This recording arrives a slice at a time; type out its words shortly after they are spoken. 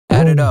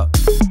up.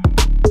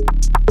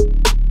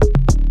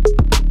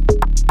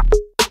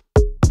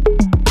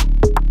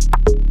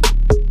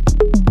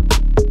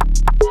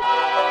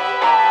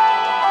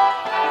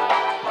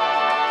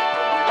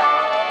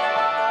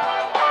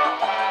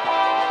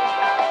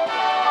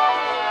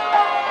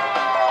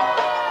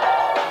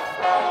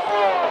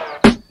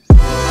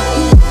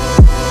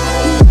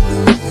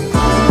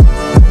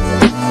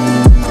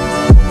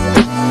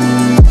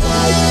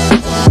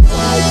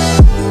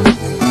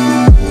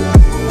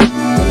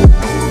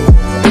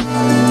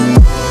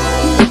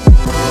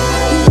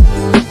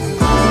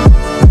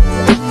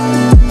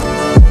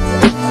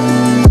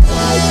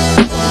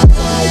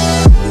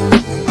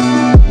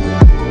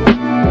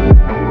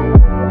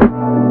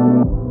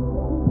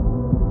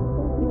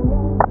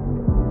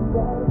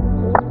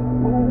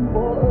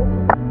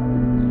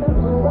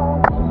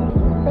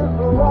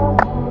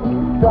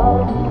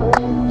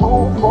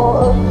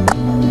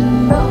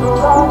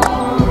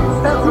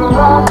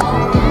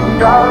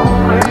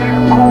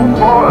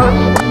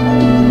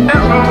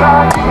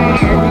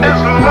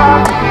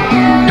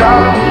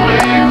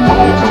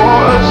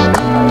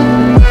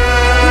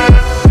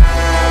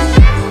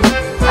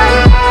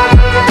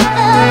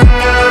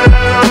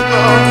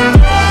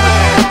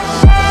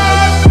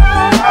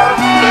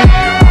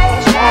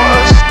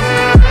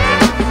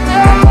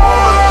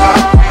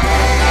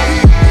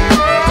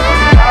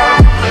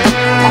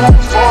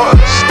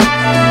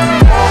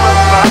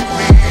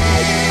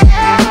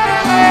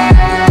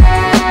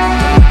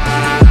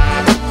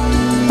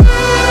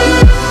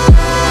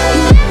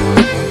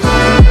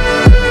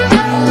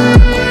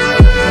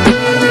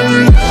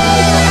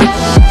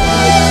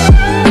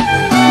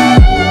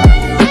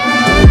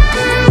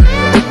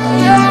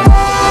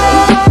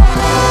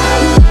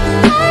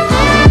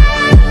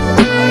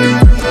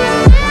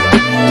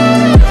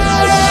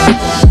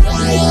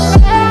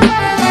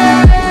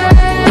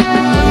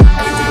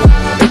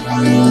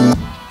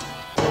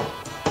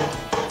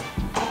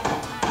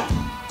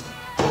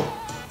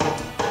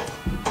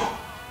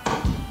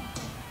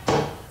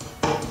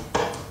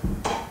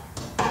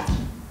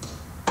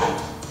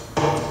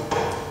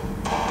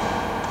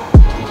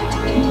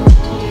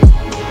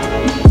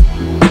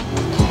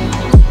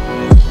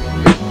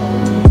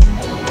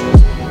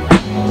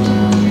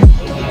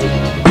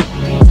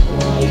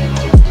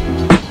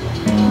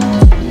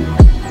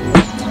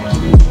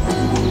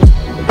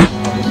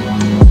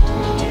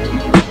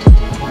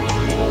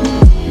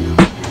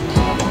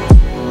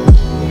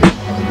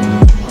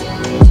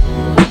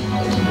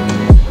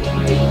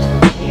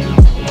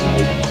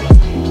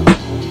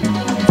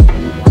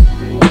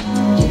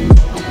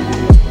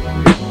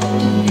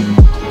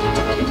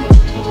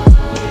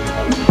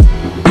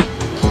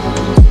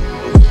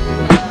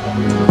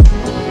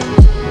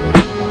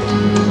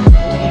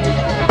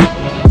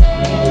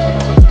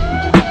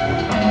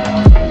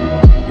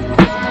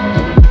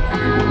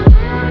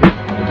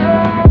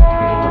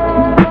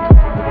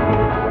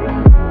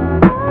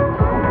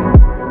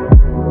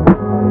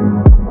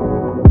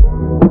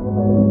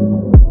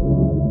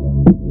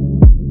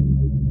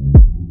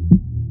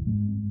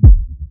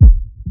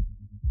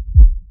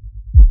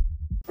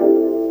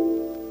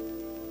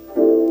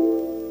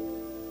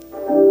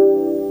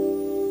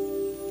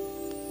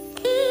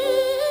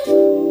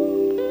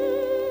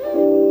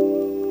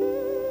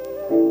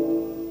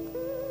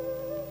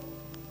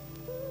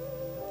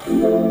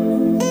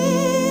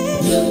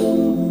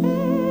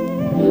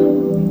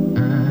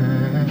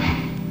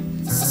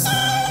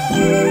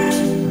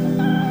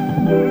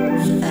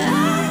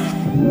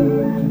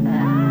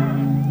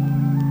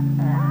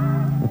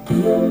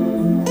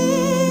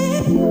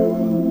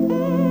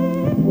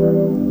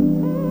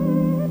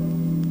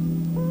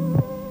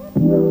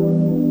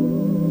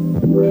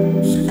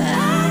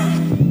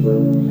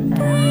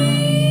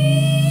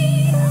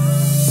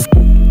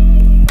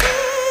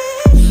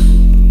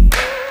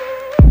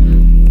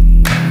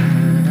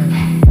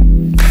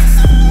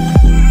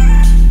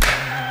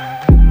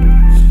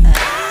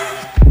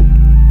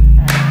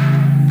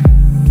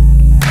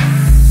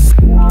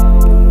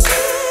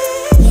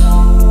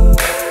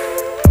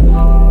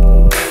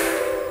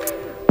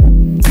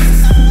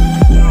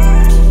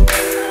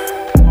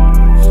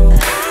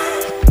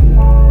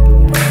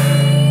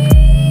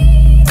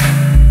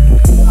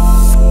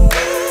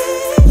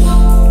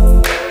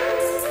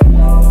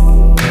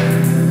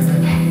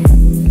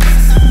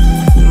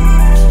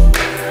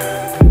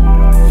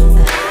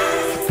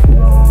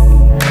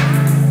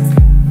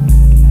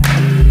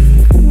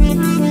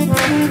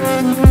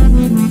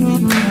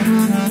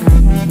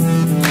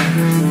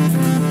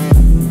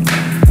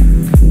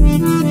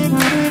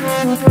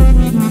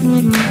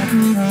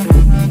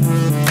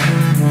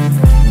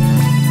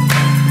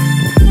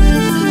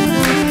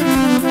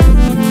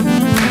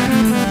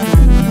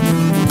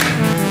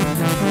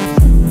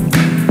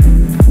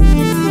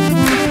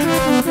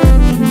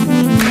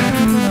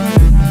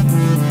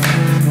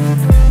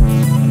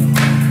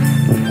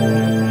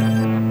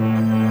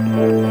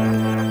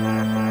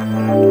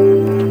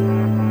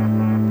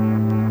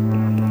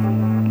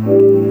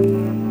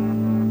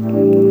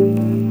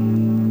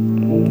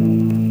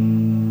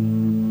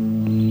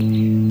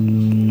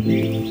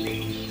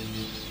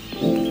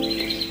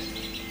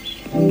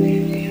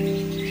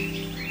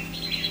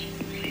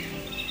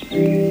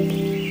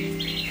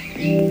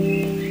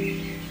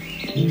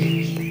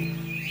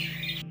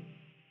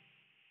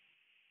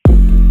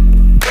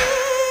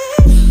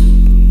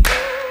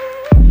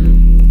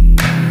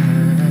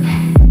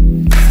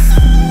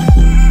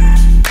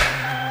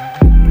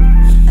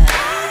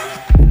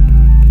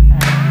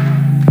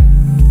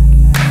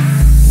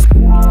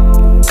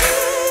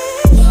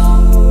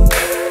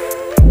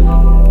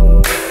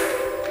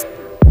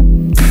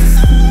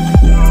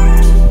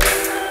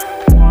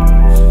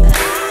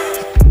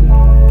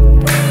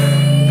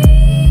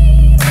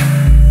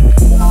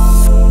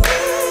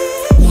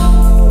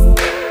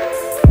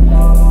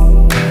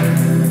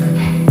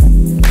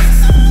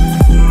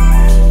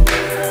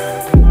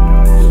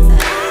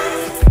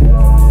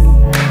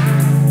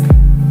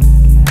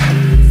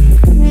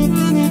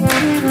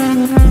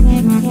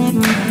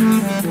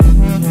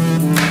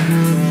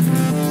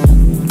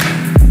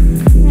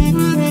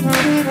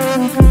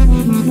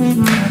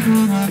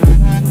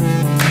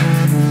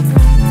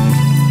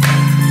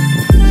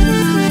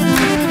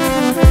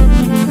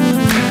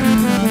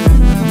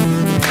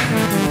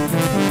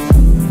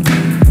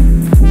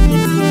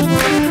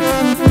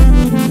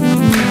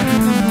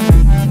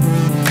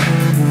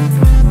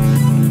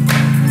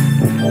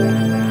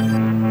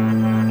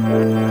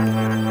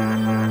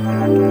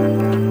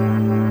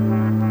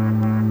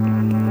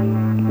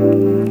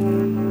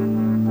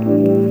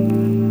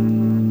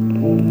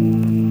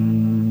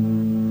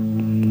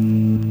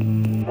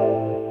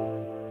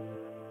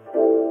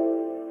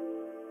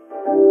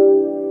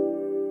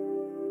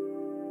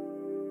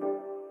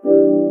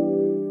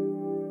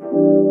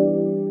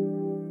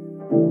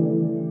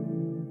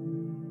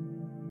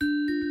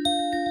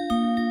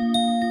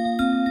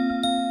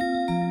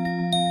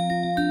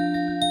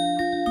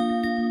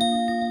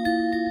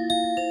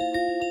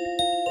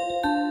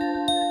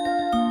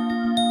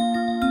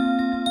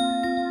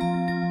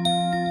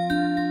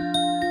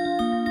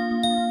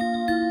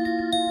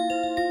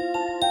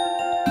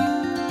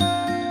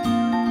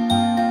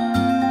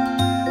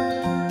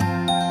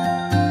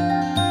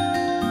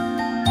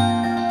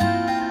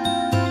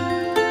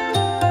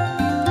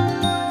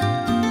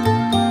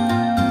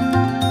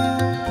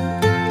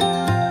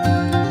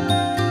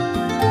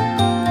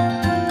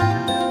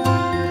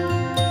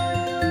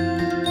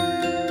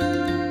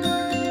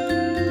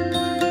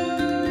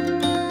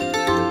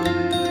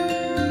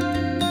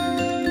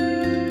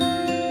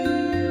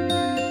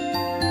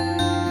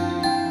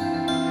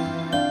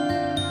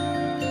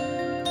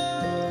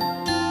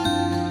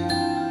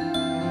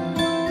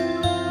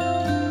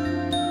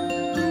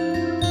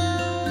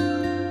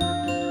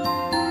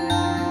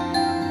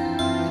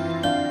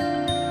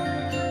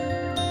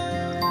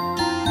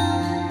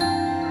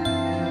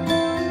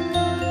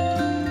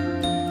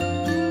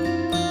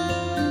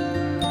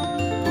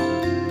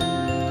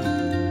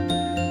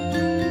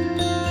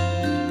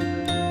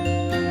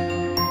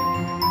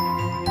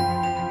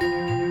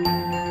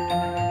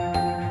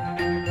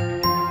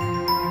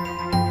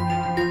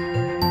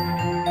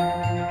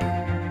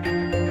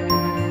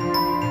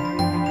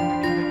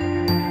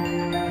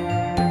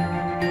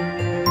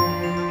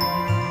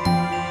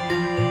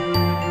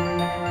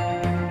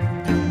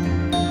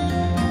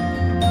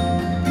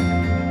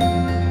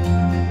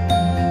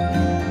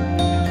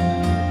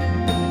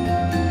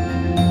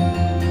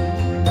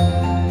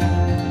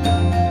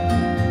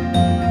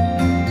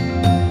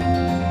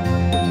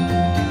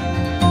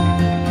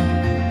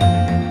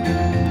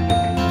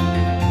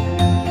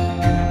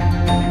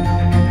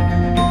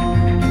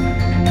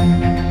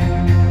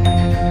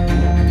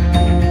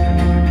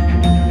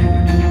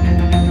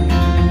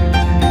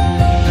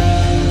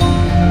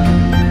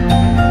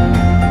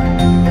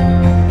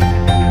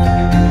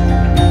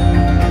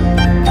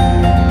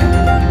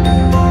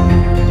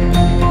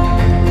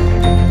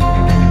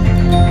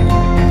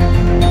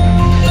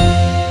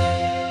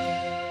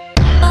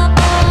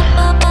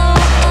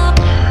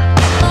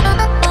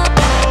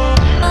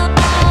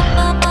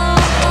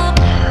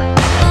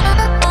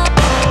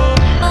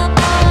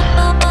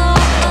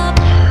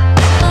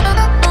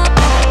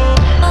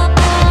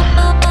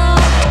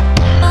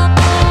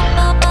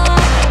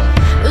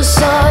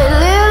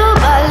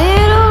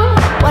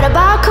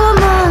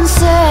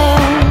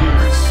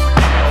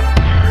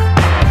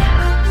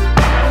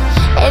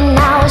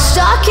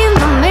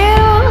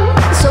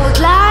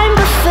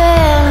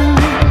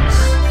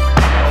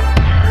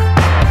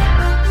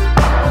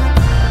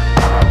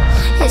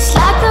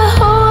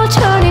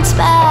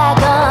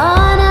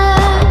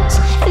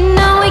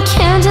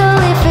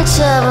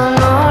 heaven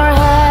or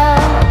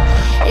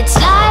hell. It's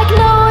like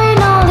knowing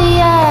all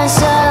the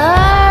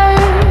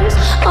answers.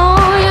 Oh,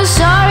 you're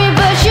sorry,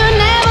 but you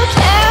never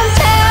can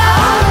tell.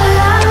 All the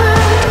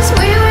lovers,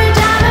 we were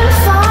diving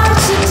far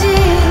too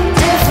deep.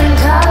 Different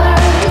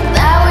colors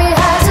that we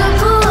had to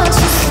put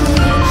to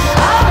sleep.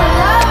 All the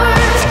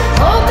lovers,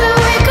 hope that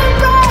we could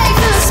break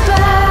the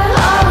spell.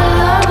 All the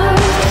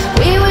lovers,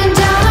 we went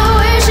down the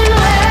wishing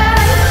well.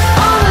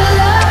 All the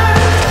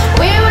lovers,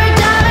 we were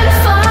diving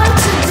far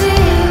too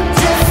deep.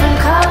 Different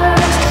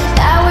colors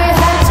that we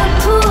had to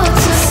put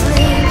to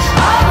sleep.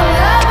 All the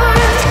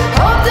lovers,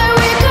 hope that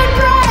we could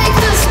break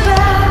the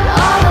spell.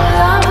 All the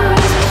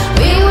lovers,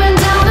 we went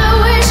down the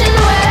wishing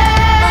well.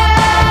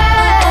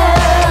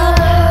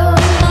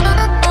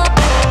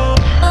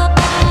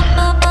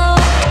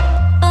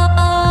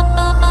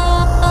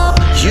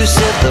 You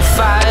set the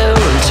fire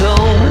and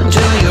tone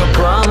to your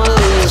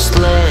promised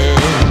land.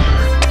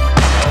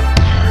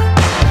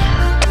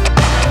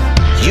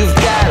 You've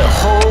got a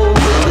whole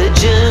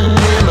religion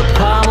in the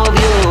palm of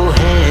your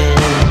hand.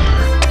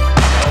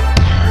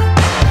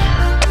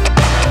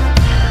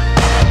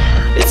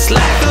 It's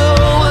like the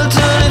whole world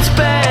turned its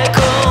back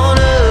on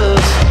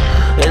us,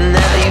 and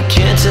now you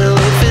can't tell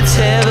if it's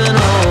heaven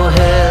or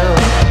hell.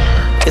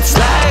 It's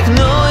like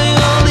knowing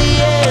all the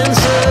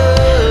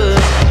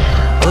answers.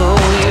 Oh,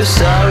 you're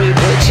sorry,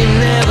 but you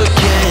never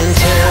can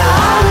tell.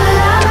 All the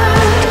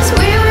lovers,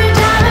 we were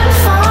diving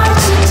far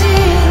too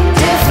deep.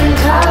 Different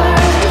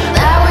colors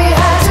that we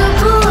had to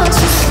put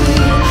to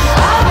sleep.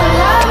 All the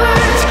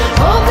lovers,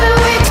 hope that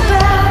we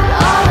expel.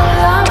 All the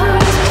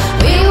lovers,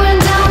 we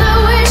went down the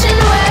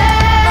wishing well.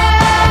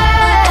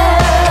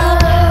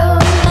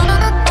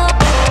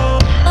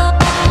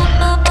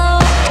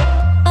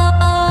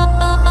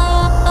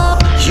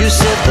 You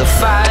set the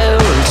fire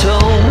and told